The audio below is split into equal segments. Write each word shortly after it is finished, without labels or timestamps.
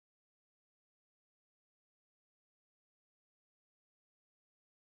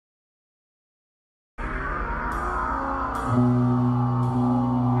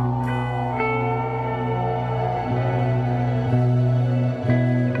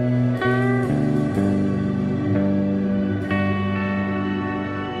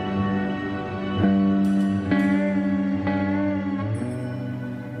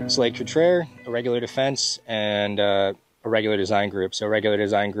Slade Cutrer, Irregular Defense, and Irregular Design Group. So Irregular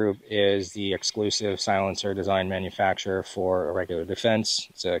Design Group is the exclusive silencer design manufacturer for Irregular Defense.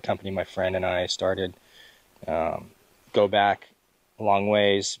 It's a company my friend and I started. Go back a long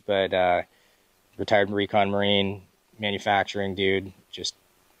ways, but retired recon Marine, manufacturing dude, just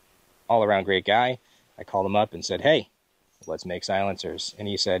all around great guy. I called him up and said, hey, let's make silencers. And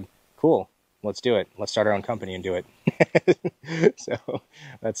he said, cool, let's do it. Let's start our own company and do it. So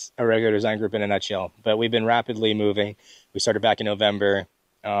that's Irregular Design Group in a nutshell. But we've been rapidly moving. We started back in November,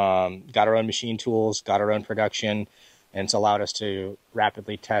 got our own machine tools, got our own production, and it's allowed us to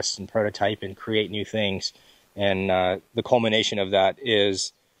rapidly test and prototype and create new things. And the culmination of that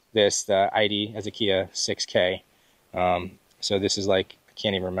is this, the ID Hesychia SIXK. So this is like, I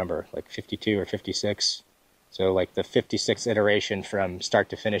can't even remember, like 52 or 56. So like the 56th iteration from start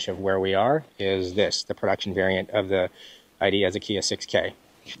to finish of where we are is this, the production variant of the ID Hesychia SIXK.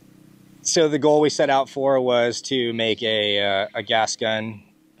 So the goal we set out for was to make a gas gun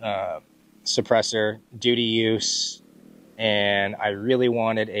suppressor, duty use, and I really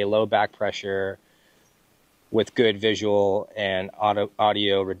wanted a low back pressure with good visual and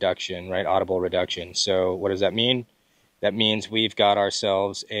audio reduction, right? Audible reduction. So what does that mean? That means we've got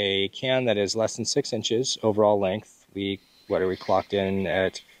ourselves a can that is less than 6 inches overall length. What are we clocked in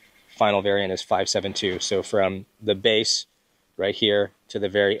at? Final variant is 572. So from the base right here to the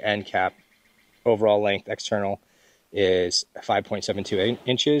very end cap, overall length external is 5.72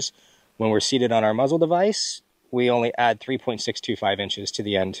 inches. When we're seated on our muzzle device, we only add 3.625 inches to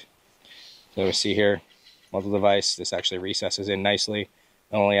the end. So we see here, muzzle device, this actually recesses in nicely.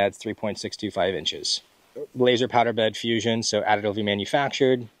 It only adds 3.625 inches. Laser powder bed fusion, so additively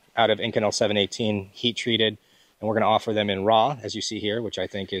manufactured out of Inconel 718, heat treated, and we're going to offer them in raw, as you see here, which I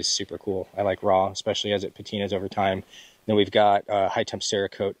think is super cool. I like raw, especially as it patinas over time. Then we've got high temp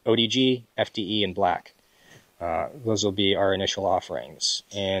Cerakote ODG, FDE, and black. Those will be our initial offerings,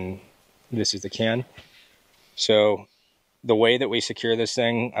 and this is the can. So the way that we secure this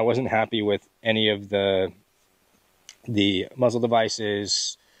thing, I wasn't happy with any of the muzzle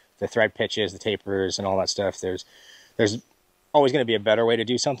devices, the thread pitches, the tapers, and all that stuff. There's always going to be a better way to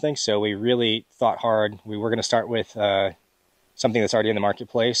do something, so we really thought hard. We were going to start with something that's already in the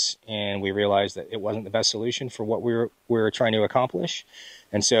marketplace, and we realized that it wasn't the best solution for what we were trying to accomplish.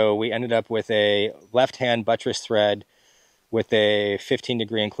 And so we ended up with a left-hand buttress thread with a 15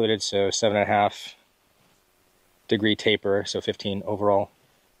 degree included, so 7.5 degree taper, so 15 overall.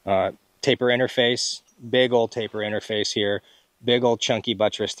 Taper interface, big old taper interface here, big old chunky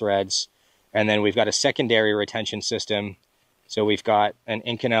buttress threads, and then we've got a secondary retention system. So we've got an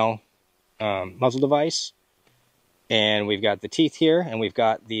Inconel muzzle device, and we've got the teeth here, and we've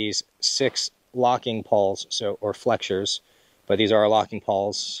got these 6 locking pawls, or flexures, but these are our locking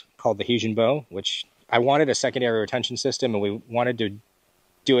pawls called the Hesion Bow, which I wanted a secondary retention system, and we wanted to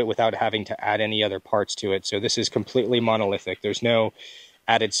do it without having to add any other parts to it. So this is completely monolithic. There's no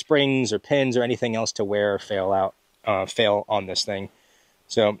added springs or pins or anything else to wear or fail on this thing.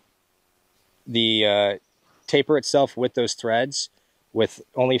 So the taper itself with those threads, with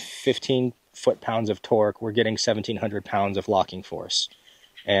only 15 foot-pounds of torque, we're getting 1,700 pounds of locking force.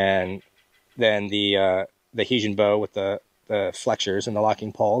 And then the Hesion Bow with the flexures and the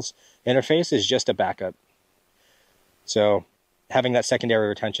locking pawls interface is just a backup. So having that secondary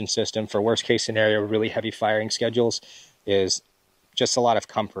retention system for worst case scenario, really heavy firing schedules, is just a lot of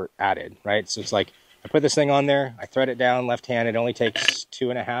comfort added, right? So it's like, I put this thing on there, I thread it down left hand, it only takes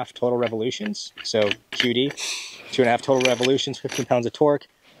 2.5 total revolutions. So QD, 2.5 total revolutions, 15 pounds of torque.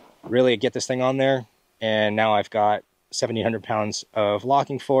 Really get this thing on there, and now I've got 1,700 pounds of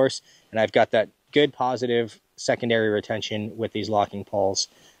locking force, and I've got that good positive secondary retention with these locking pawls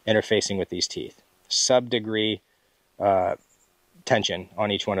interfacing with these teeth. Sub-degree tension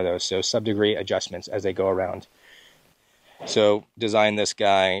on each one of those, so sub-degree adjustments as they go around. So design this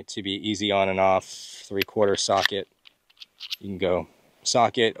guy to be easy on and off, 3/4 socket. You can go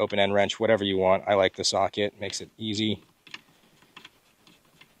socket, open end wrench, whatever you want. I like the socket, makes it easy.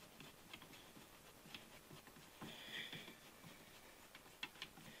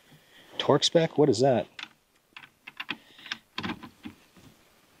 Torque spec, what is that?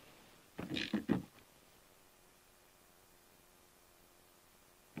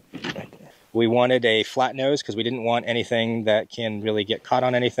 We wanted a flat nose because we didn't want anything that can really get caught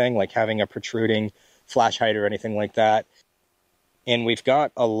on anything, like having a protruding flash height or anything like that. And we've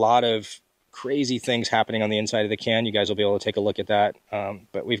got a lot of crazy things happening on the inside of the can. You guys will be able to take a look at that.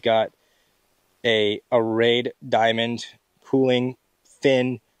 But we've got a arrayed diamond cooling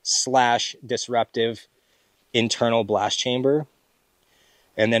fin / disruptive internal blast chamber.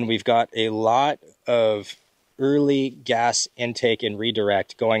 And then we've got a lot of early gas intake and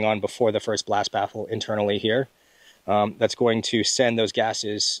redirect going on before the first blast baffle internally here. That's going to send those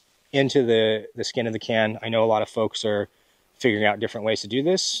gases into the skin of the can. I know a lot of folks are figuring out different ways to do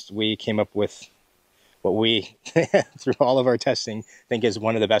this. We came up with what we, through all of our testing, think is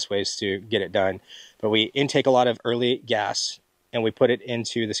one of the best ways to get it done. But we intake a lot of early gas and we put it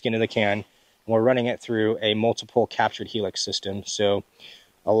into the skin of the can. And we're running it through a multiple captured helix system. So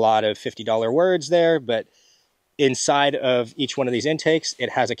a lot of $50 words there, but inside of each one of these intakes,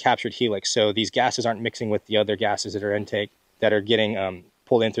 it has a captured helix. So these gases aren't mixing with the other gases that are getting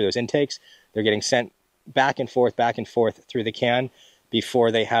pulled in through those intakes. They're getting sent back and forth through the can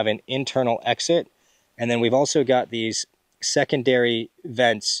before they have an internal exit. And then we've also got these secondary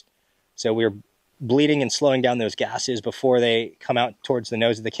vents. So we're bleeding and slowing down those gases before they come out towards the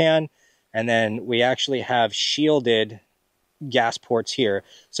nose of the can. And then we actually have shielded gas ports here.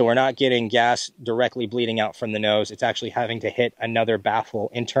 So we're not getting gas directly bleeding out from the nose. It's actually having to hit another baffle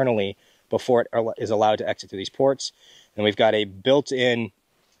internally before it is allowed to exit through these ports. And we've got a built-in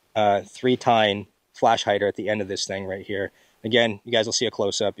 3-tine flash hider at the end of this thing right here. Again, you guys will see a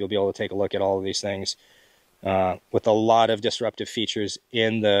close-up. You'll be able to take a look at all of these things with a lot of disruptive features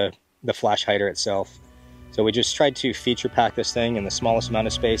in the flash hider itself. So we just tried to feature pack this thing in the smallest amount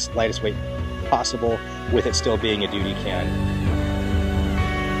of space, lightest weight possible, with it still being a duty can.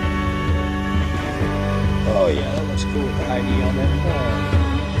 Oh yeah, that looks cool with the ID on it. Oh.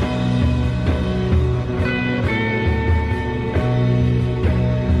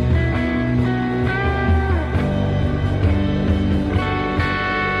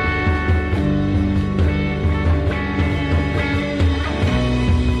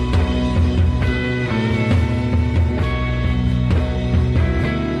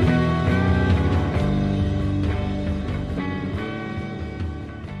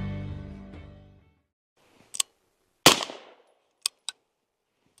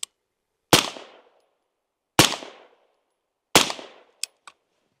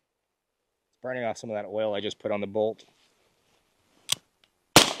 Burning off some of that oil I just put on the bolt.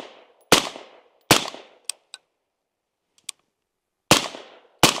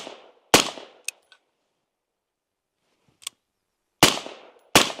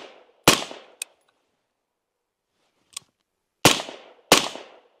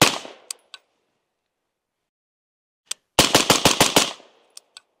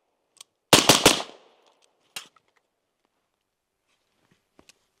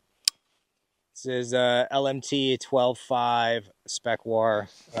 This is LMT 12.5 spec war,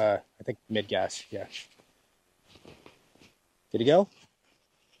 I think mid gas, yeah. Good to go?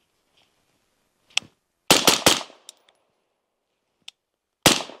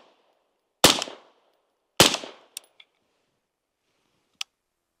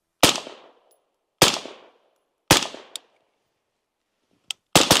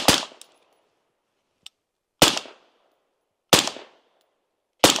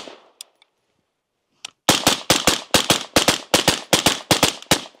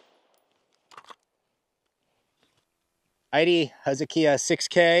 ID Hesychia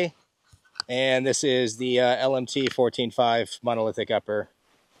SIXK, and this is the LMT 14.5 monolithic upper.